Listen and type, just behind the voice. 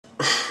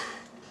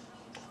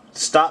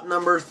Stop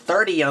number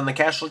 30 on the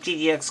Castrol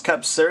GTX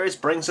Cup Series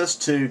brings us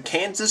to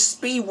Kansas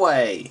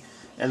Speedway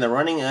and the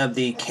running of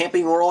the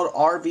Camping World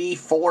RV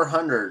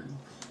 400.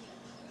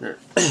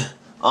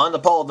 On the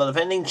pole, the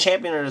defending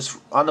champion is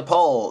on the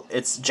pole.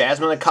 It's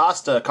Jasmine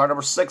Acosta, car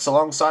number 6.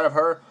 Alongside of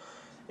her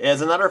is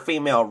another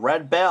female,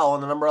 Red Bell,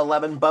 in the number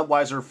 11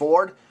 Budweiser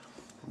Ford.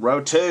 Row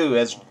 2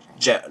 is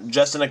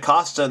Justin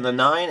Acosta in the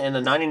 9 and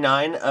the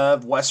 99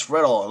 of West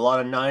Riddle. A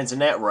lot of 9s in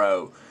that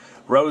row.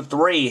 Row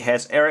 3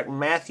 has Eric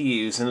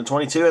Matthews in the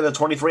 22 and the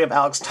 23 of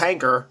Alex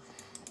Tanker.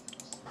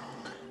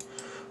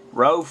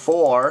 Row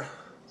 4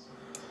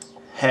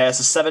 has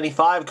the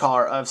 75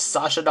 car of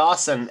Sasha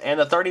Dawson and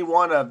the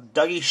 31 of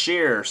Dougie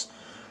Shears.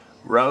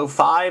 Row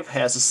 5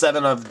 has the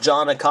 7 of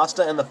John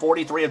Acosta and the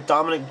 43 of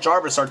Dominic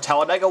Jarvis, our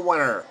Talladega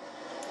winner,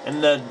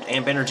 in the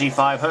Amp Energy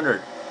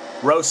 500.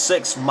 Row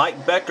 6,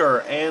 Mike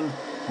Becker and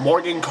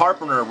Morgan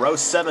Carpenter. Row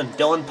 7,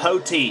 Dylan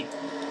Poteet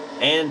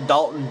and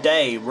Dalton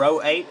Day.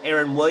 Row 8,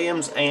 Aaron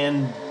Williams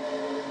and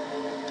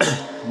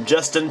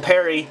Justin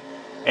Perry.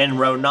 And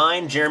row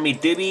 9, Jeremy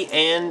Doobie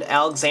and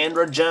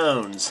Alexandra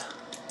Jones.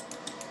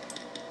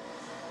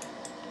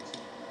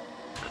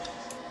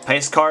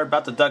 Pace car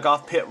about to duck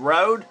off pit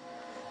road.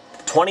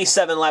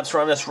 27 laps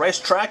around this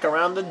racetrack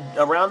around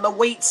the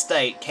wheat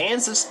state,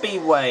 Kansas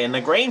Speedway, and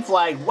the green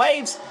flag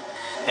waves.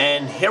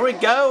 And here we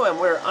go, and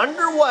we're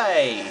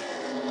underway.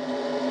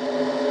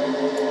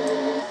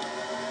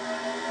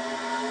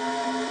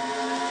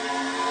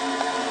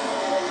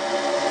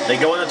 They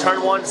go into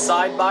turn 1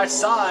 side by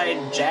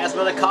side.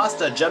 Jasmine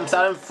Acosta jumps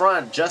out in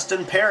front.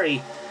 Justin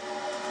Perry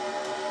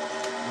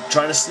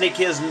trying to sneak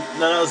his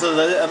nose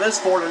of his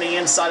Ford on the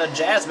inside of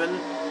Jasmine.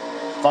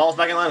 Falls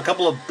back in line. A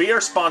couple of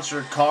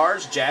beer-sponsored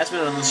cars.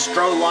 Jasmine in the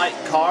Stroh Light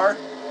car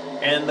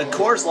and the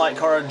Coors Light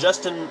car of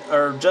Justin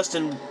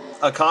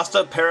Acosta.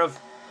 A pair of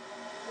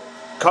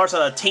cars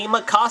out of Team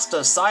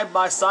Acosta side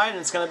by side, and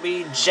it's going to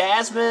be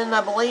Jasmine,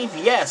 I believe.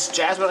 Yes,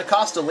 Jasmine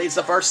Acosta leads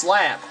the first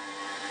lap.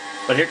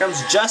 But here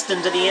comes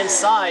Justin to the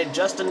inside.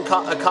 Justin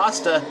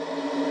Acosta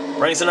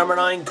brings the number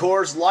 9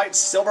 Coors Light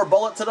Silver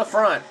Bullet to the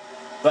front.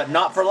 But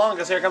not for long,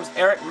 because here comes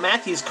Eric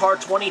Matthews, car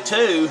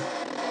 22,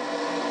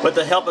 with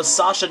the help of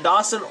Sasha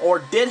Dawson, or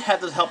did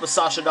have the help of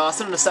Sasha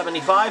Dawson in the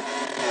 75.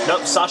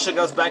 Nope, Sasha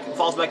goes back and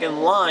falls back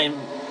in line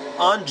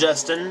on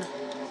Justin,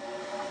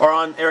 or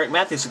on Eric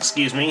Matthews,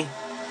 excuse me.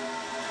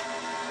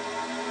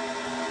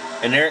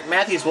 And Eric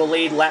Matthews will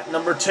lead lap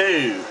number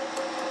 2.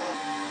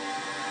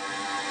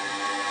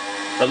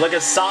 But look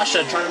at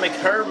Sasha trying to make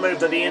her move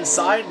to the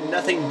inside.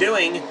 Nothing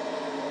doing.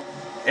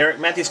 Eric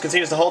Matthews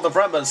continues to hold the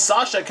front, but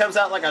Sasha comes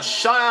out like a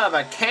shot out of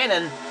a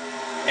cannon.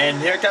 And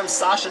here comes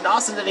Sasha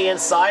Dawson to the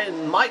inside.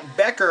 And Mike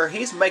Becker,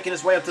 he's making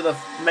his way up to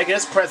making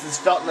his presence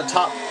felt in the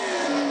top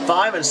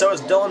 5. And so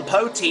is Dylan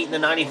Poteet in the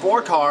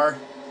 94 car.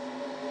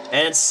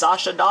 And it's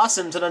Sasha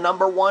Dawson to the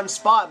number 1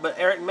 spot. But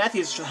Eric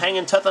Matthews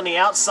hanging tough on the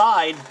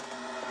outside.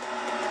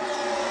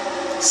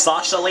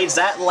 Sasha leads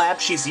that lap.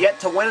 She's yet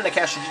to win in the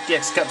Castrol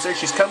GTX Cup Series.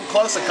 She's come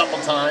close a couple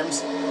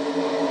times,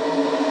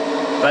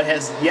 but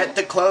has yet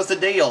to close the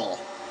deal.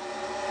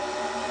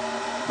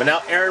 But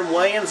now Aaron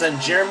Williams and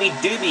Jeremy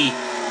Doobie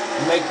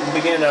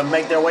begin to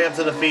make their way up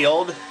to the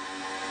field.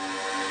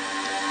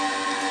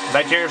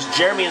 Back here is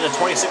Jeremy in the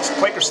 26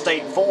 Quaker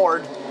State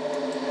Ford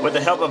with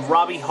the help of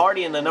Robbie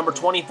Hardy in the number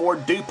 24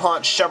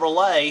 DuPont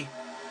Chevrolet.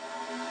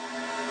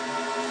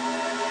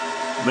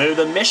 Move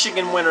the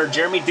Michigan winner,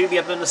 Jeremy Doobie,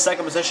 up in the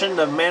 2nd position.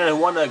 The man who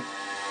won the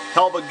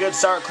hell of a good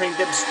Sour Cream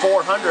Dips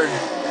 400,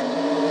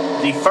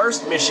 the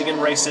first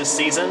Michigan race this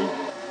season.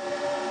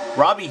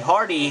 Robbie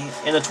Hardy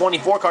in the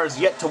 24 car is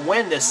yet to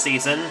win this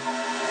season,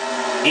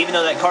 even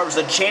though that car was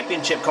the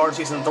championship car in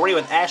season 3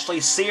 with Ashley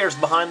Sears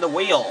behind the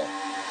wheel.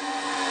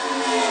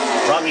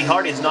 Robbie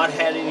Hardy has not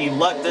had any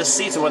luck this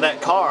season with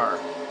that car.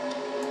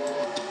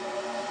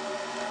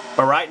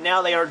 But right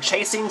now they are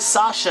chasing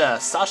Sasha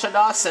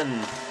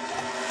Dawson.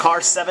 Car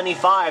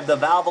 75, the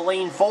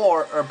Valvoline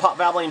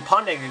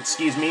Pontiac,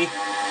 excuse me.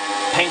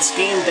 Paint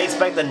scheme dates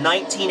back to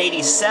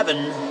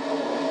 1987.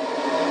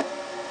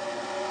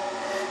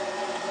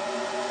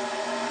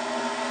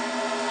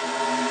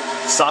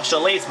 Sasha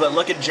leads, but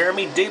look at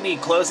Jeremy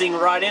Doobie closing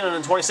right in on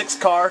the 26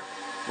 car.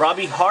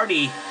 Robbie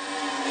Hardy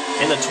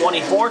in the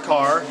 24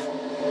 car,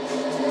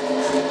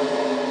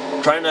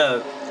 trying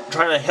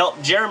to help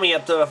Jeremy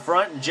up to the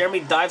front. Jeremy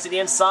dives to the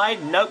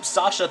inside. Nope,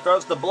 Sasha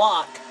throws the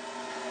block.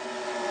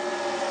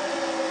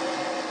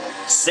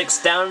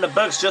 6 down in the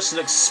books. Just an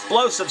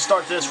explosive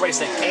start to this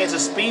race at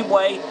Kansas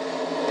Speedway.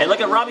 And look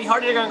at Robbie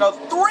Hardy. They're going to go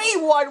 3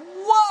 wide.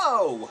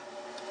 Whoa!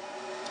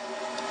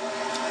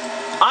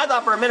 I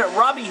thought for a minute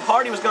Robbie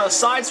Hardy was going to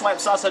sideswipe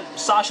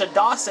Sasha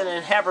Dawson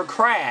and have her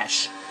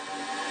crash.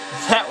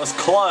 That was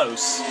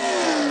close.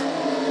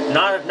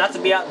 Not to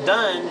be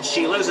outdone,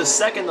 she loses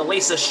 2nd to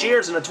Lisa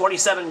Shears in the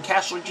 27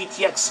 Castrol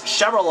GTX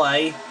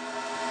Chevrolet.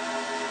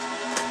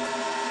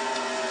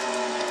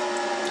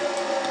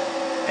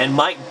 And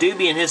Mike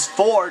Doobie in his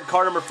Ford,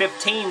 car number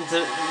 15,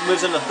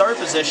 moves into 3rd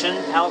position.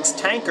 Alex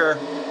Tanker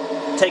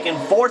taking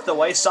 4th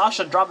away.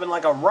 Sasha dropping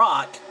like a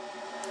rock.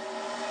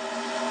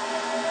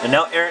 And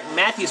now Eric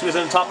Matthews moves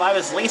in the top 5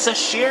 as Lisa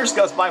Shears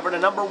goes by for the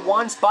number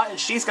 1 spot, and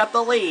she's got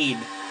the lead.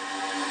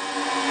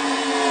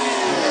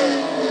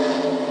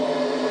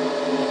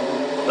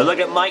 But look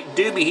at Mike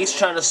Doobie. He's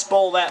trying to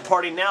spoil that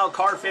party now.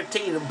 Car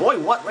 15. Boy,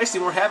 what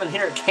racing we're having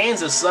here at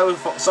Kansas so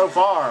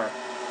far.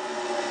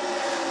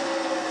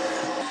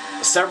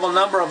 Several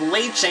number of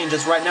lead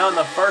changes right now in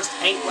the first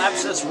 8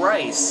 laps of this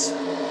race.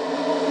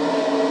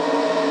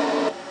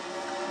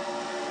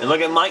 And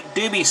look at Mike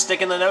Doobie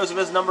sticking the nose of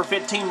his number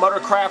 15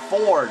 Motorcraft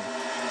Ford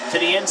to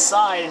the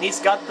inside, and he's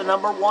got the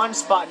number 1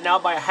 spot now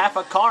by half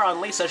a car on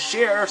Lisa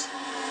Shears.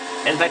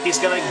 In fact, he's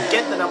going to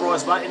get the number 1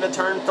 spot into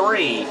turn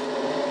 3.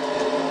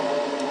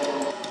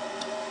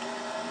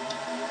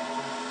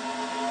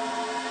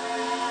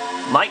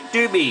 Mike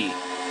Doobie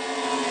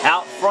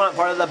out front,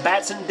 part of the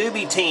Batson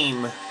Doobie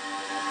team,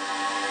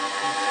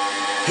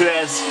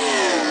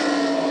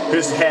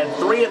 who's had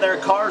 4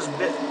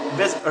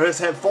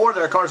 of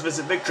their cars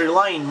visit victory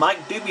lane.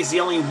 Mike Doobie's the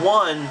only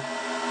one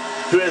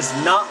who has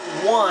not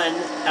won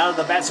out of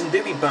the Batson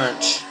Doobie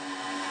bunch.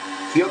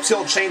 He hopes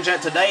he'll change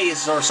that today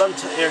or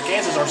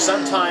Kansas or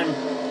sometime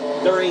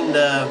during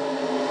the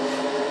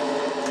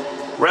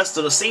rest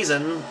of the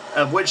season,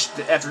 of which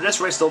after this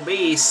race there'll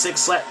be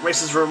 6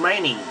 races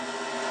remaining.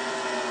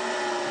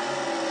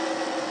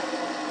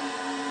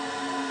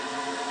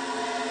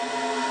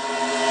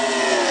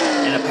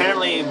 And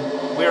apparently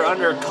we're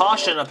under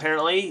caution,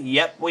 apparently.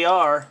 Yep, we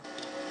are.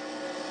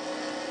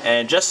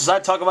 And just as I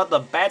talk about the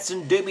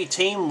Batson Doobie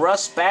team,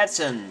 Russ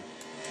Batson,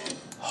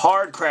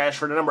 hard crash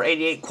for the number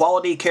 88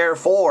 Quality Care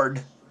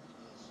Ford.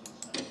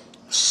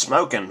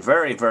 Smoking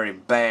very, very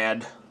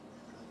bad.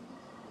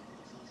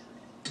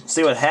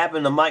 See what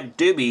happened to Mike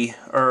Doobie,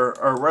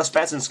 or Russ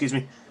Batson, excuse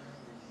me.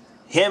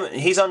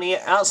 He's on the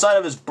outside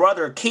of his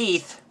brother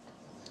Keith,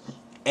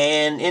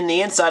 and in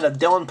the inside of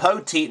Dylan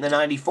Poteet in the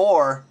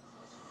 94.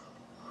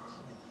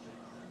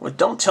 Well,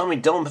 don't tell me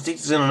Dylan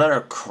Poteet's in another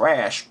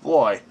crash,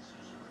 boy.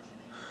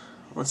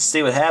 Let's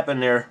see what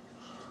happened there.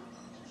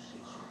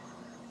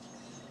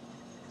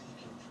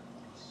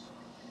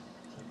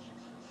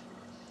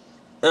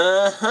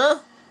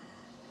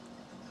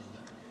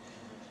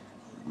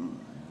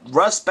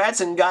 Russ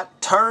Batson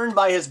got turned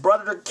by his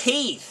brother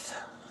Keith.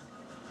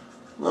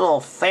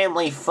 Little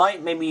family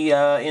fight maybe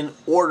in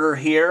order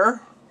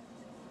here.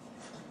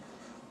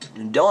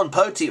 And Dylan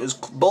Poteet was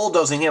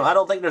bulldozing him. I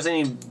don't think there's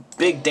any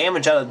big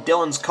damage out of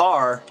Dylan's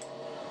car.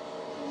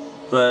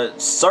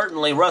 But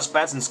certainly Russ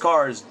Batson's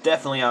car is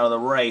definitely out of the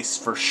race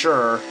for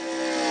sure.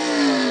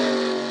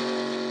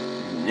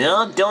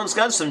 Yeah, Dylan's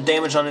got some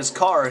damage on his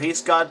car.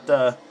 He's got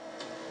a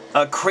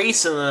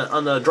crease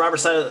on the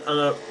driver's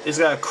side. He's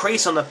got a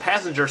crease on the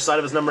passenger side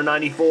of his number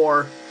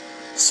 94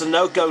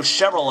 Sunoco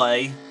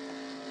Chevrolet.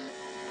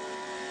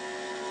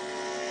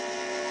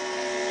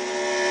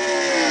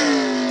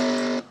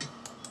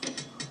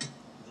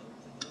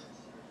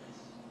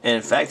 And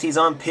in fact, he's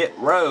on pit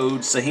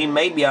road, so he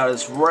may be out of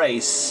this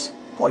race.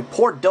 Boy,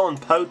 poor Dylan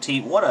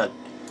Poteet. What a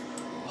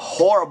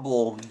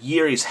horrible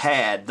year he's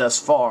had thus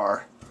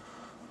far.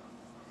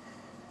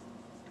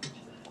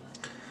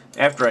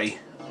 After a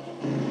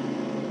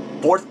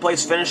 4th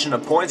place finish in a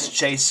points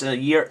chase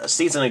a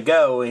season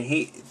ago,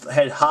 he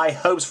had high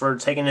hopes for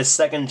taking his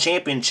 2nd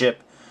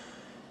championship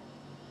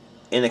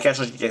in the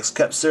Castrol GTX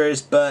Cup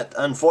Series, but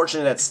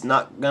unfortunately that's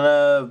not going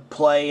to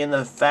play in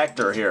the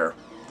factor here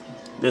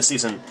this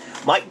season.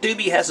 Mike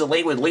Doobie has the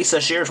lead with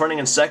Lisa Shears running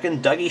in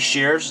 2nd. Dougie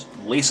Shears,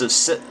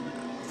 Lisa's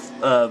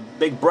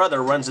big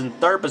brother, runs in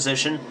 3rd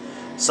position.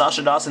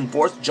 Sasha Dawson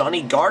 4th.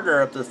 Johnny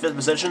Gardner up to the 5th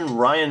position.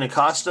 Ryan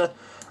Acosta,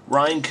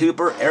 Ryan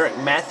Cooper, Eric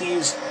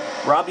Matthews,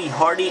 Robbie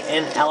Hardy,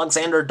 and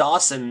Alexander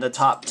Dawson, the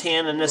top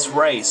 10 in this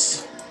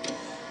race.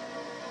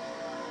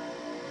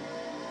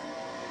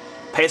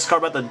 Pace car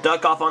about to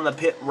duck off on the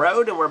pit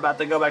road, and we're about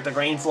to go back to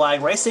green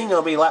flag racing.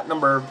 It'll be lap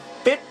number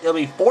 5. It'll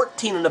be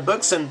 14 in the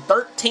books and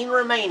 13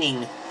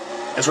 remaining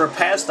as we're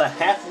past the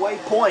halfway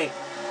point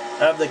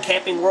of the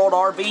Camping World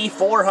RV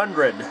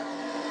 400.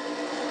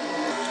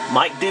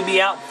 Mike Doobie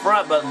out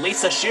front, but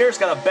Lisa Shears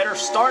got a better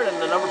start in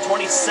the number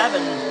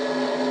 27.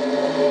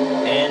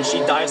 And she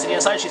dives to the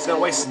inside. She's going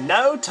to waste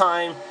no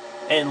time.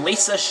 And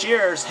Lisa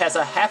Shears has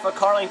a half a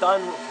car length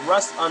on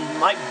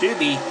Mike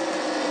Doobie.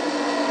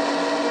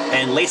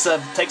 And Lisa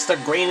takes the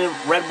green,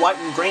 red, white,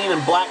 and green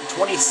and black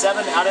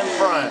 27 out in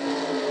front.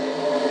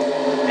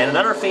 And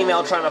another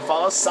female trying to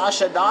follow,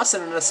 Sasha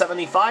Dawson in the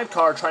 75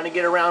 car, trying to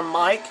get around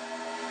Mike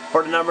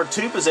for the number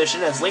 2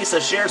 position as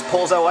Lisa Shears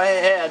pulls away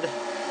ahead.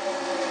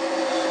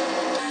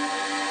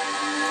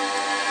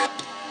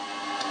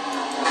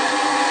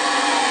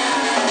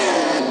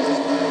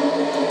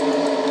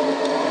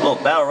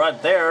 Little battle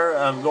right there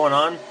going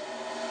on.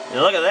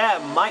 And look at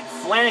that, Mike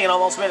Flanagan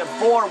almost made it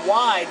 4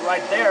 wide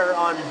right there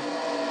on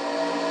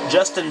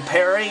Justin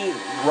Perry,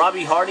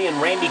 Robbie Hardy,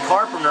 and Randy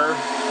Carpenter.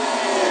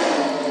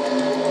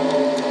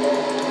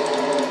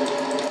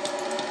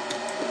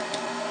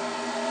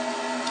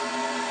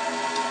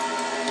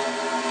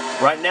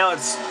 Right now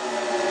it's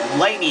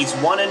ladies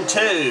 1 and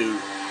 2.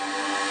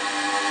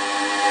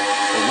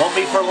 It won't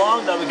be for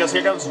long, though, because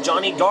here comes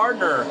Johnny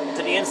Gardner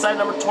to the inside,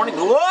 number 20.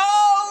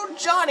 Whoa,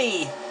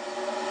 Johnny!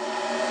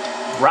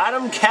 Ride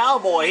him,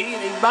 cowboy. He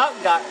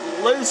about got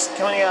loose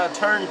coming out of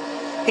turn.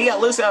 He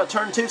got loose out of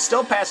turn 2,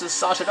 still passes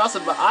Sasha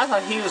Dawson, but I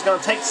thought he was going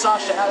to take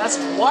Sasha out. That's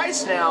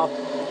twice now.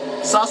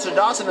 Sasha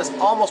Dawson has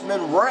almost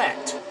been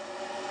wrecked.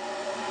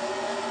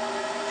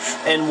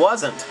 And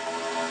wasn't.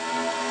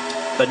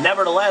 But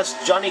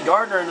nevertheless, Johnny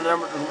Gardner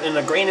in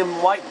the green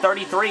and white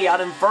 33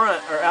 out in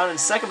front, or out in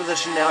second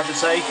position now, I should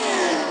say,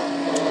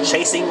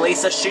 chasing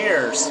Lisa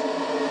Shears.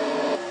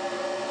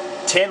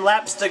 10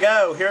 laps to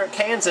go here at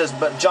Kansas,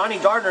 but Johnny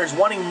Gardner is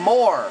wanting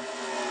more.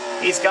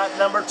 He's got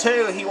number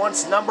 2. He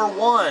wants number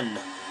 1.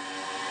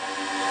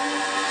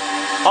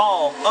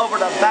 All over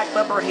the back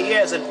bumper he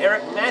is, and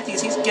Eric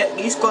Matthews,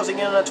 he's closing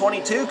in on a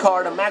 22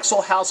 car to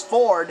Maxwell House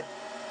Ford.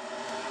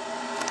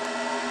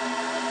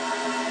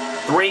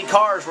 3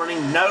 cars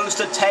running nose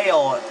to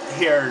tail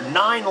here.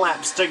 9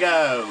 laps to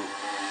go.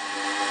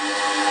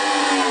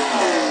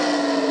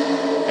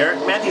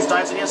 Eric Matthews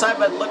dives to the inside,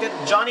 but look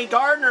at Johnny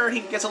Gardner. He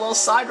gets a little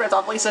side race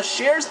off Lisa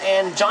Shears,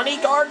 and Johnny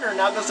Gardner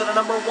now goes to the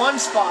number 1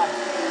 spot.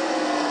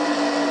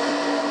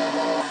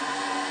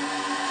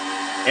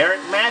 Eric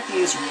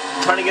Matthews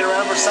trying to get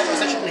around for second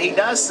position, and he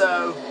does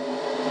so.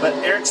 But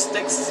Eric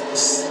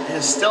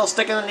is still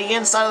sticking on the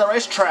inside of the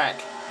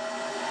racetrack.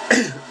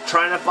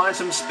 Trying to find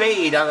some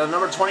speed out of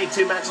number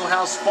 22 Maxwell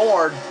House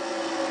Ford.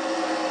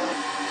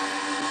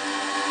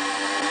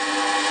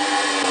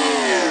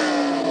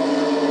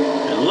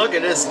 And look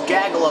at this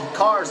gaggle of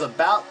cars,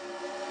 about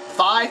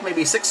 5,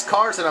 maybe 6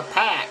 cars in a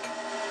pack.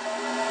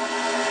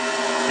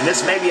 And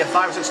this may be a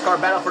 5 or 6 car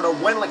battle for the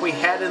win like we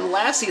had in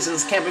last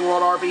season's Camping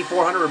World RV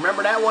 400.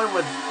 Remember that one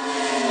with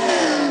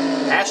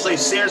Ashley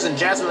Sears and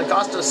Jasmine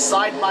Acosta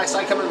side by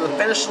side coming to the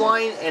finish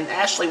line, and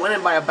Ashley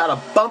winning by about a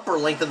bumper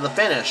length of the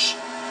finish.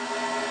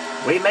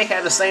 We may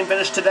have the same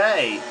finish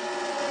today.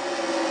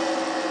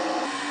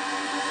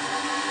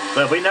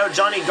 But if we know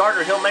Johnny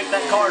Gardner, he'll make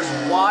that car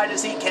as wide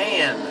as he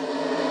can.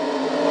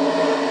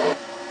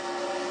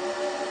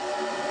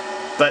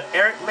 But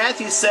Eric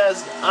Matthews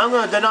says, I'm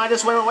going to deny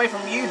this win away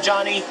from you,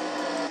 Johnny.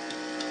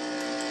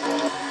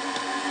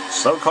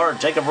 So car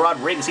Jacob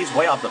Rodriguez, he's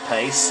way off the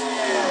pace.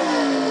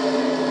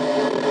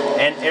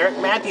 And Eric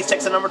Matthews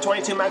takes the number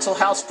 22 Maxwell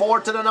House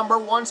Ford to the number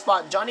 1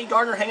 spot. Johnny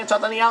Gardner hanging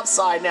tough on the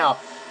outside now.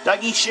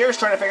 Dougie Shears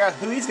trying to figure out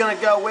who he's going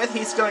to go with.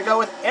 He's going to go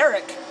with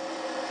Eric.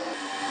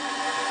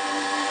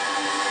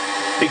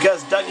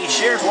 Because Dougie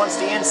Shears wants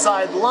the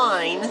inside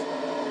line.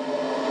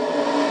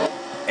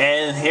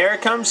 And here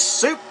comes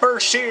Super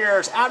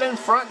Shears out in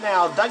front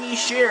now. Dougie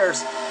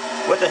Shears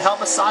with the help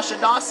of Sasha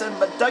Dawson.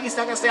 But Dougie's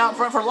not going to stay out in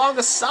front for long,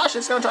 because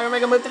Sasha's going to try to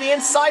make a move to the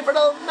inside for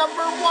the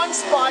number 1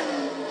 spot.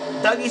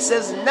 Dougie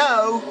says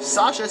no.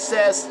 Sasha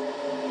says,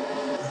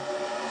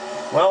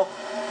 well,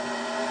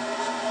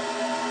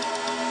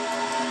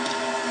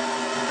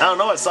 I don't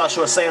know what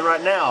Sasha was saying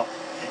right now.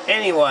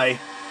 Anyway,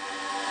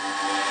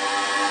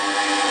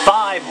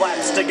 5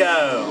 laps to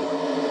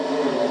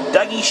go.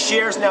 Dougie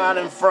Shears now out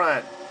in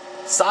front.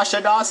 Sasha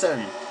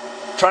Dawson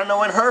trying to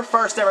win her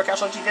first ever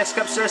Castrol GTX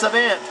Cup Series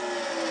event.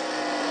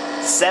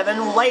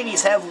 7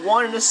 ladies have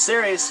won in this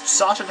series.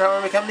 Sasha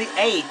trying to become the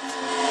 8th.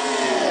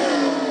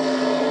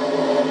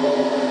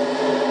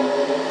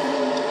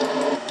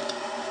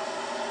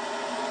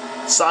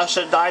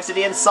 Sasha dives to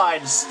the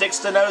inside, sticks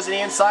the nose to the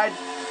inside,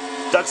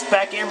 ducks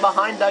back in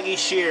behind Dougie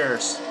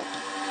Shears.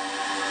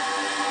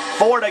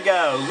 4 to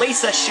go.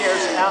 Lisa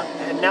Shears out,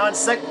 and now in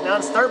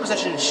third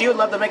position. She would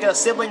love to make it a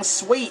sibling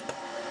sweep.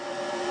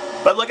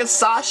 But look at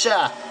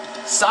Sasha.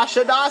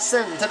 Sasha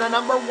Dawson to the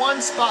number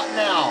 1 spot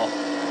now.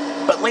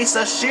 But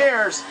Lisa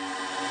Shears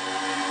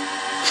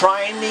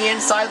trying the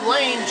inside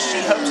lane.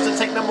 She hopes to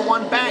take number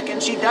 1 back,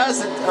 and she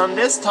does it on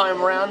this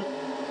time around.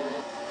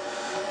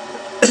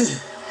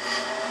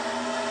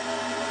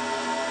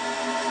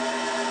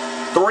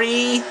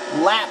 3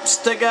 laps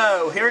to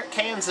go here at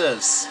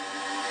Kansas.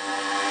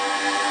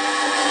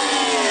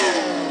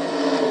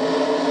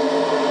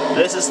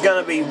 This is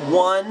going to be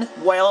one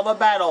whale of a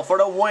battle for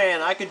the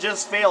win. I could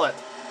just feel it.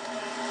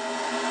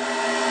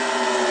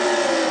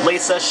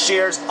 Lisa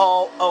Shears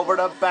all over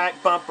the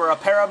back bumper. A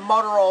pair of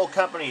motor oil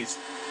companies.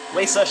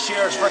 Lisa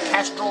Shears for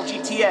Castrol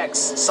GTX.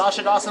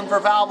 Sasha Dawson for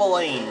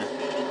Valvoline.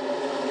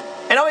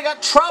 And now we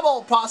got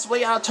trouble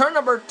possibly out of turn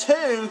number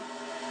 2.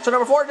 So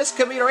number 4, this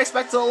could be a race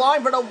back to the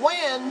line for the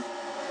win.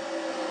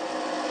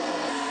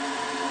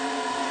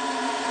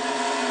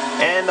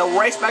 And the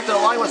race back to the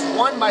line was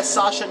won by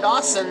Sasha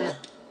Dawson.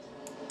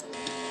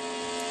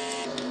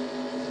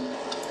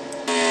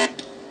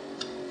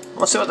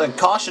 Let's see what the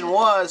caution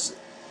was.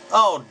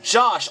 Oh,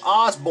 Josh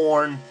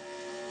Osborne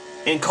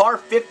in car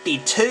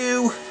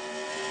 52.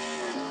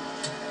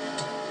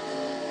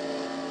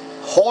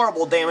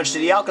 Horrible damage to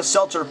the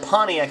Alka-Seltzer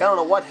Pontiac. I don't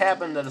know what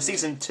happened to the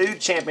Season 2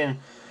 champion,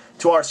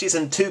 to our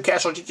Season 2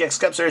 Castrol GTX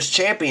Cup Series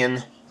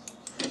champion.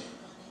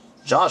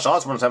 Josh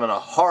Osborne's having a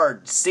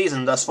hard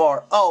season thus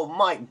far. Oh,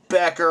 Mike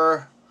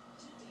Becker.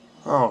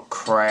 Oh,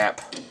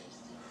 crap.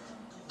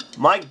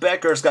 Mike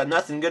Becker's got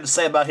nothing good to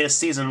say about his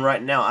season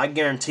right now, I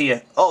guarantee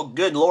you. Oh,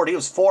 good Lord, he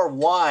was 4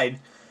 wide.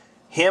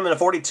 Him in a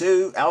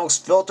 42, Alex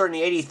Filter in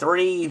the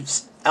 83,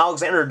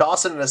 Alexander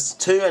Dawson in a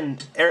 2,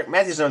 and Eric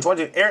Matthews in a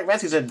 22. Eric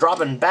Matthews is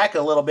dropping back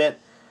a little bit.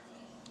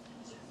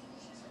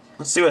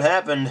 Let's see what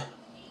happened.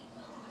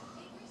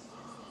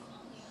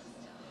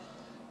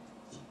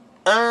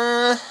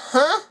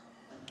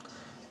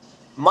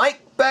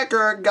 Mike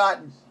Becker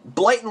got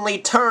blatantly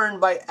turned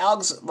by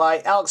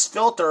Alex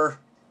Filter.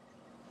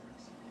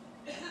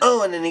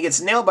 Oh, and then he gets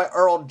nailed by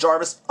Earl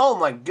Jarvis. Oh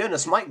my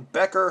goodness, Mike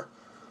Becker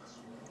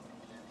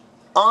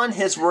on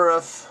his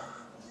roof.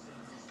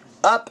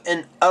 Up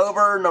and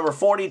over, number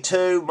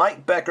 42.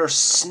 Mike Becker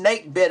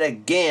snake bit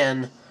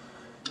again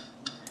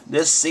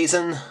this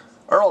season.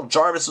 Earl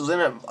Jarvis was in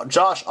it.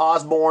 Josh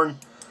Osborne.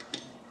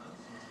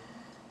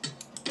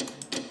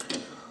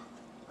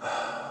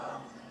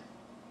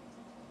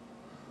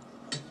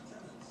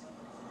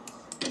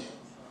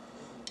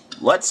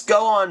 Let's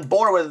go on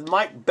board with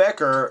Mike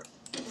Becker.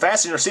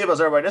 Fasten your seatbelts,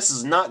 everybody. This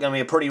is not going to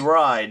be a pretty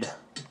ride.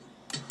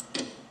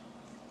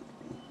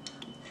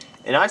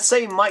 And I'd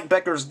say Mike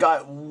Becker's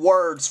got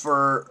words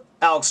for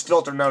Alex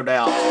Filter, no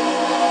doubt.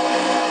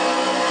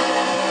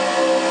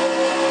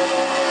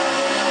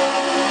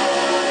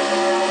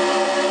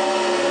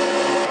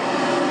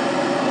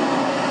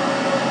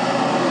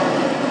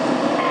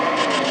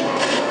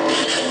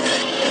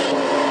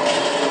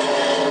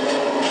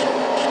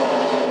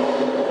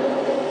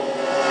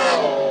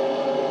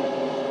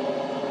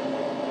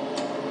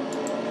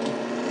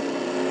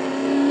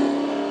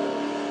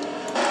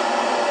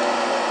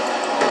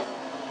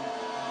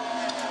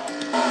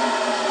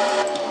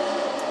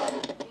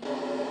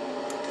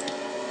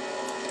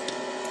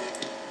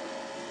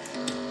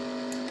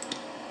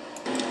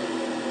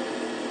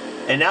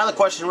 And now the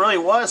question really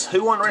was,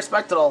 who won the race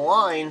back to the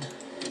line?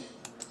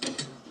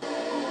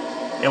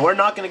 And we're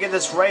not going to get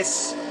this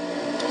race,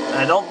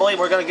 I don't believe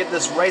we're going to get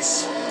this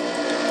race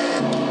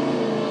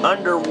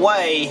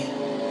underway.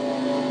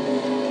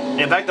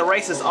 In fact, the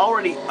race is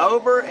already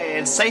over,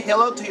 and say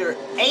hello to your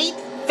 8th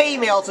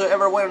female to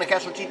ever win the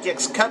Castrol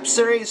GTX Cup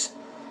Series.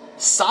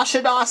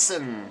 Sasha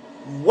Dawson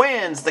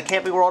wins the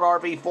Camping World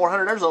RV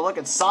 400. There's a look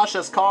at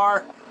Sasha's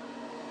car.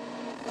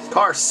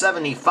 Car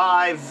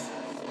 75.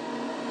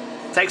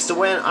 Takes the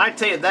win. I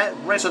tell you, that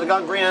race would have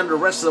gone green under the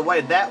rest of the way.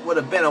 That would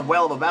have been a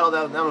whale of a battle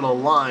down the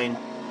line.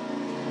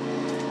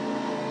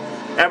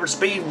 Average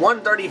speed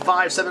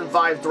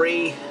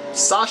 135.753.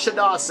 Sasha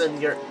Dawson,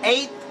 your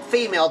 8th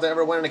female to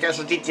ever win the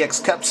Castrol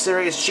GTX Cup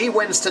Series. She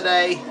wins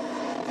today.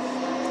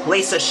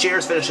 Lisa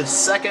Shears finishes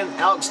 2nd.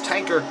 Alex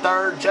Tanker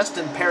 3rd.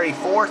 Justin Perry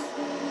 4th.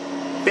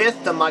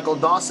 5th to Michael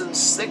Dawson.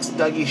 6th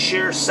Dougie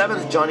Shears.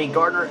 7th Johnny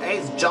Gardner.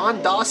 8th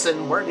John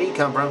Dawson. Where did he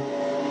come from?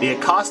 The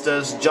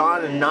Acostas,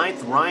 John in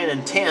 9th, Ryan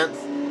in 10th.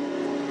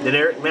 Then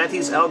Eric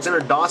Matthews,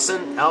 Alexander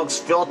Dawson, Alex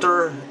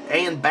Filter,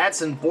 Ian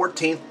Batson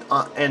 14th,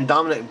 and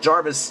Dominic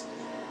Jarvis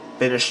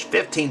finished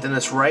 15th in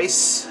this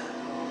race.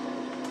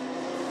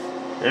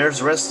 There's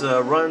the rest of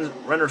the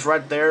runners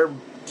right there.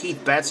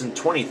 Keith Batson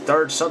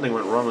 23rd. Something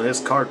went wrong with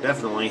his car,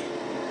 definitely.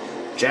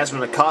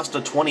 Jasmine Acosta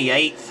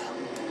 28th.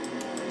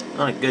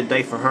 Not a good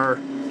day for her.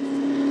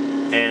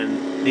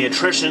 And the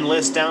attrition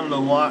list down the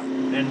lot.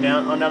 And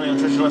down the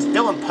nutrition list,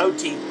 Dylan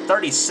Pote,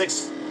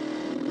 36.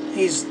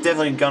 He's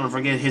definitely going to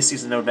forget his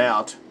season, no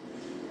doubt.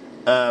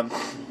 There,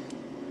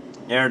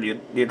 the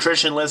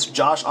attrition list,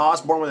 Josh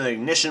Osborne with an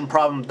ignition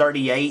problem,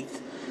 38th.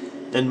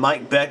 Then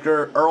Mike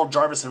Becker, Earl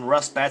Jarvis, and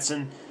Russ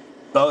Batson,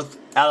 both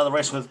out of the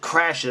race with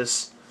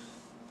crashes.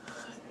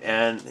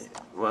 And,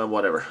 well,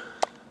 whatever.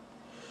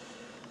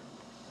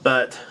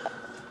 But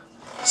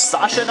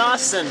Sasha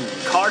Dawson,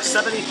 car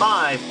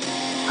 75.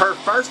 Her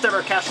first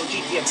ever Castrol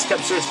GTX Cup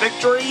Series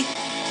victory,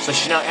 so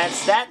she now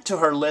adds that to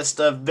her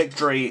list of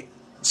victory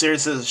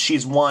series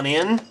she's won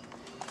in.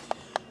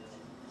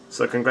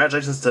 So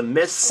congratulations to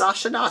Miss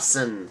Sasha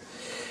Dawson.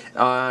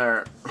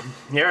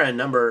 Here in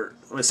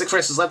with 6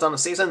 races left on the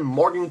season,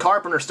 Morgan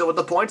Carpenter still with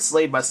the points,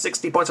 lead by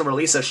 60 points over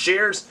Lisa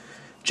Shears.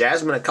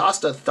 Jasmine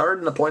Acosta 3rd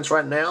in the points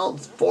right now.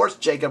 4th,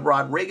 Jacob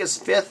Rodriguez.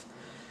 5th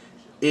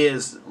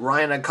is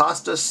Ryan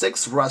Acosta.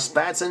 6th, Russ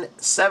Batson.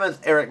 7th,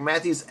 Eric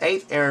Matthews.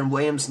 8th, Aaron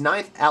Williams.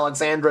 9th,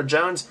 Alexandra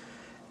Jones.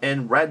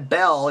 And Red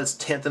Bell is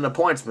 10th in the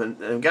points. But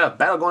we've got a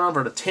battle going on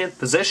for the 10th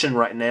position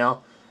right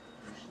now.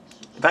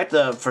 In fact,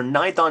 for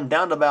 9th on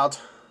down to about...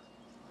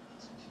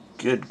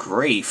 Good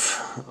grief.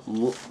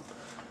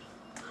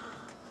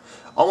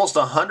 Almost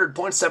 100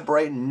 points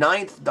separate.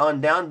 9th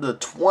on down to the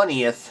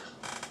 20th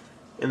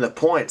in the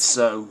points.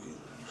 So,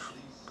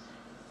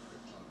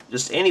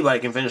 just anybody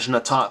can finish in the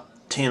top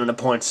 10 in the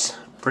points,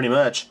 pretty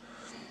much.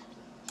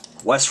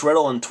 Wes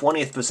Riddle in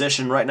 20th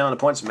position right now in the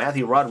points.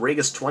 Matthew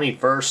Rodriguez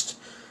 21st.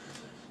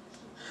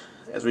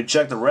 As we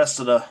check the rest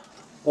of the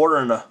order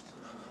in the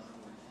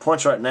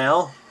points right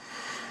now.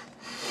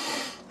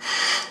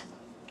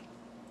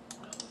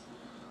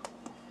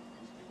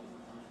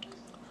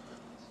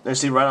 Let's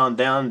see right on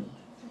down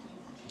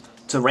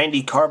to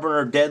Randy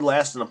Carpenter, dead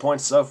last in the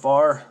points so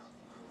far.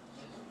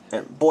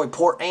 And boy,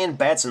 poor Ann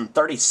Batson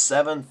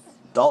 37th.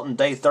 Dalton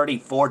Day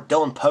 34th.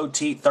 Dylan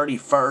Poteet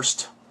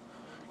 31st.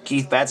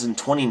 Keith Batson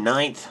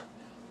 29th.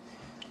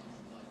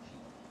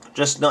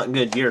 Just not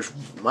good years.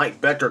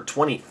 Mike Becker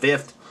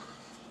 25th.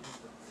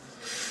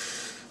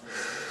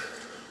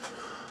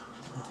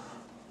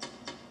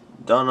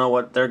 Don't know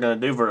what they're going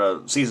to do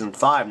for season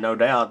 5, no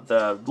doubt.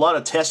 A lot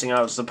of testing,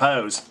 I would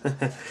suppose.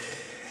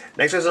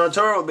 Next race on the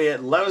tour will be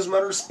at Lowe's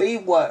Motor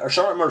Speedway, or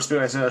Charlotte Motor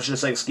Speedway, I should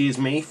say, excuse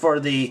me, for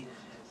the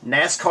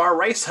NASCAR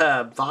Race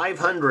Hub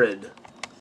 500.